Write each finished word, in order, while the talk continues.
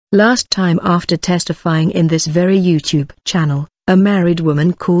Last time after testifying in this very YouTube channel, a married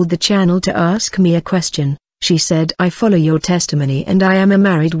woman called the channel to ask me a question. She said, I follow your testimony and I am a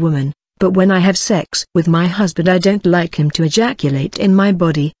married woman, but when I have sex with my husband I don't like him to ejaculate in my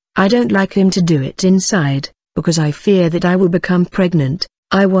body, I don't like him to do it inside, because I fear that I will become pregnant.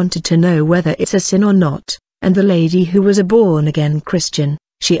 I wanted to know whether it's a sin or not, and the lady who was a born-again Christian,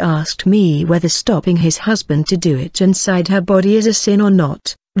 she asked me whether stopping his husband to do it inside her body is a sin or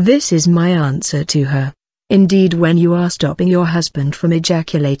not. This is my answer to her. Indeed, when you are stopping your husband from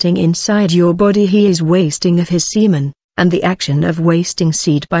ejaculating inside your body, he is wasting of his semen, and the action of wasting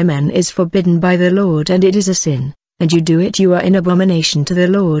seed by men is forbidden by the Lord, and it is a sin, and you do it, you are in abomination to the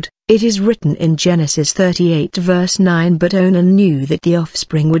Lord. It is written in Genesis 38 verse 9, but Onan knew that the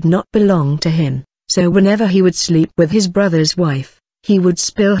offspring would not belong to him, so whenever he would sleep with his brother's wife, he would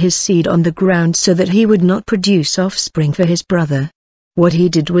spill his seed on the ground so that he would not produce offspring for his brother. What he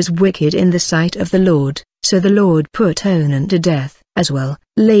did was wicked in the sight of the Lord, so the Lord put Onan to death as well.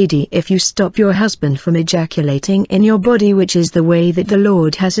 Lady, if you stop your husband from ejaculating in your body, which is the way that the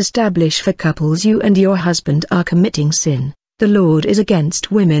Lord has established for couples, you and your husband are committing sin. The Lord is against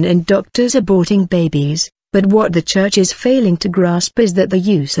women and doctors aborting babies, but what the church is failing to grasp is that the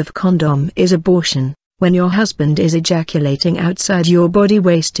use of condom is abortion. When your husband is ejaculating outside your body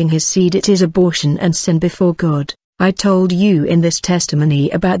wasting his seed, it is abortion and sin before God. I told you in this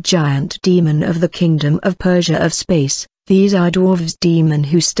testimony about giant demon of the kingdom of Persia of space. These are dwarves demon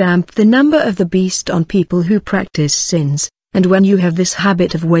who stamp the number of the beast on people who practice sins, and when you have this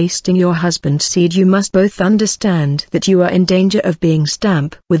habit of wasting your husband's seed, you must both understand that you are in danger of being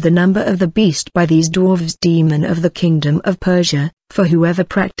stamped with the number of the beast by these dwarves demon of the kingdom of Persia, for whoever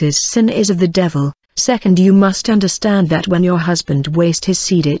practice sin is of the devil. Second, you must understand that when your husband wastes his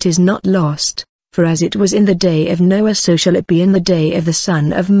seed, it is not lost. For as it was in the day of Noah, so shall it be in the day of the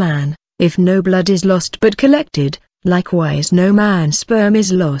Son of Man. If no blood is lost but collected, likewise no man's sperm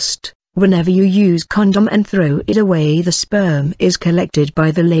is lost. Whenever you use condom and throw it away, the sperm is collected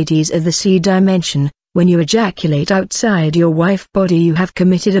by the ladies of the sea dimension. When you ejaculate outside your wife's body, you have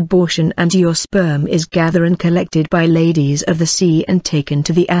committed abortion, and your sperm is gathered and collected by ladies of the sea and taken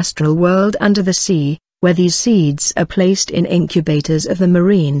to the astral world under the sea, where these seeds are placed in incubators of the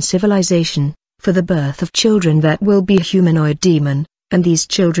marine civilization, for the birth of children that will be humanoid demon, and these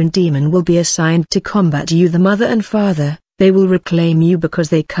children demon will be assigned to combat you, the mother and father. They will reclaim you because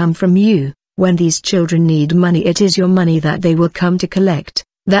they come from you. When these children need money, it is your money that they will come to collect.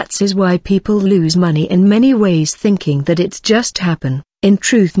 That is why people lose money in many ways, thinking that it's just happen. In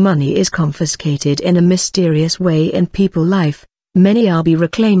truth, money is confiscated in a mysterious way in people's life. Many are be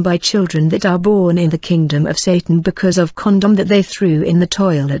reclaimed by children that are born in the kingdom of Satan because of condom that they threw in the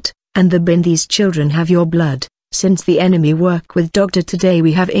toilet, and the bin. These children have your blood. Since the enemy work with doctor, today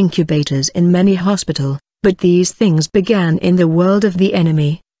we have incubators in many hospital, but these things began in the world of the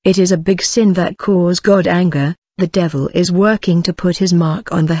enemy. It is a big sin that cause God anger. The devil is working to put his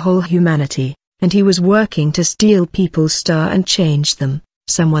mark on the whole humanity, and he was working to steal people's star and change them.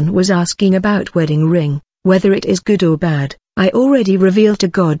 Someone was asking about wedding ring, whether it is good or bad. I already revealed to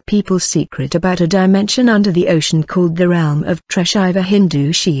God people's secret about a dimension under the ocean called the realm of Trishiva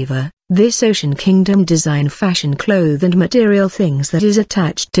Hindu Shiva. This ocean kingdom design, fashion, clothes and material things that is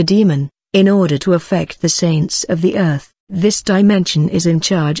attached to demon, in order to affect the saints of the earth. This dimension is in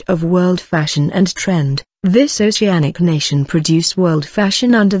charge of world fashion and trend. This oceanic nation produce world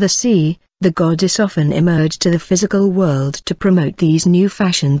fashion under the sea. The goddess often emerged to the physical world to promote these new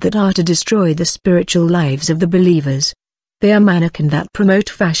fashion that are to destroy the spiritual lives of the believers. They are mannequin that promote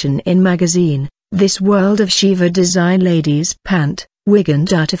fashion in magazine. This world of Shiva design ladies pant, wig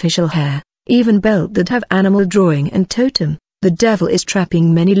and artificial hair, even belt that have animal drawing and totem. The devil is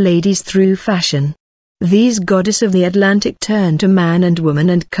trapping many ladies through fashion. These goddess of the Atlantic turn to man and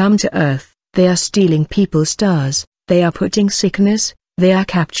woman and come to earth. They are stealing people's stars, they are putting sickness, they are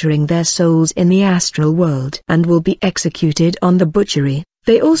capturing their souls in the astral world and will be executed on the butchery.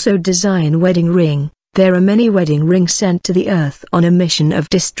 They also design wedding ring. There are many wedding rings sent to the earth on a mission of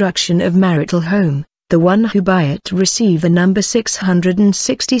destruction of marital home. The one who buy it receive the number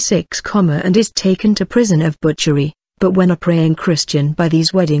 666, and is taken to prison of butchery. But when a praying Christian buy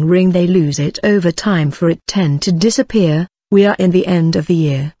these wedding ring, they lose it over time, for it tend to disappear. We are in the end of the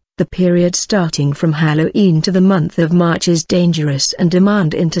year. The period starting from Halloween to the month of March is dangerous and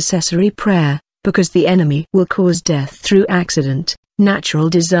demand intercessory prayer, because the enemy will cause death through accident, natural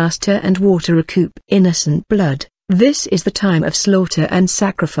disaster and water recoup innocent blood. This is the time of slaughter and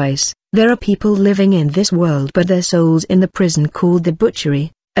sacrifice. There are people living in this world but their souls in the prison called the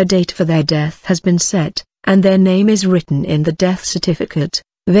butchery. A date for their death has been set, and their name is written in the death certificate.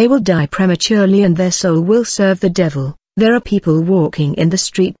 They will die prematurely and their soul will serve the devil. There are people walking in the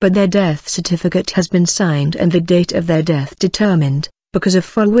street but their death certificate has been signed and the date of their death determined, because of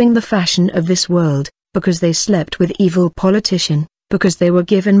following the fashion of this world, because they slept with evil politician, because they were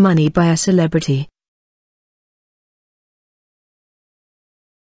given money by a celebrity,